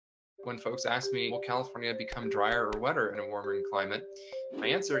When folks ask me, will California become drier or wetter in a warming climate? My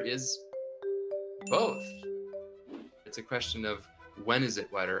answer is both. It's a question of when is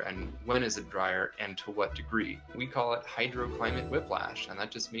it wetter and when is it drier and to what degree. We call it hydroclimate whiplash, and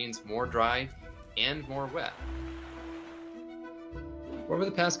that just means more dry and more wet. Over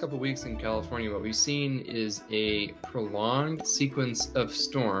the past couple of weeks in California, what we've seen is a prolonged sequence of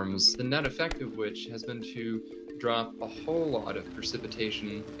storms, the net effect of which has been to drop a whole lot of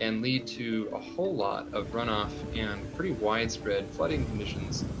precipitation and lead to a whole lot of runoff and pretty widespread flooding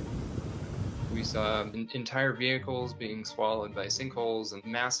conditions. We saw entire vehicles being swallowed by sinkholes and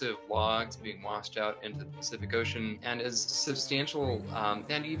massive logs being washed out into the Pacific Ocean. And as substantial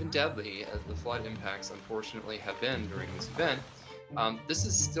and even deadly as the flood impacts unfortunately have been during this event, this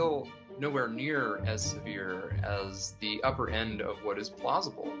is still nowhere near as severe as the upper end of what is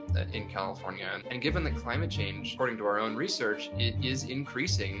plausible in California. And given that climate change, according to our own research, it is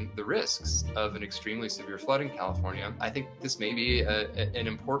increasing the risks of an extremely severe flood in California, I think this may be an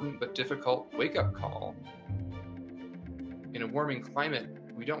important but difficult wake-up call. In a warming climate,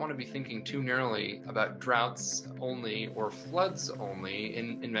 we don't want to be thinking too narrowly about droughts only or floods only.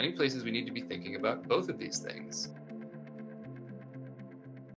 In many places, we need to be thinking about both of these things.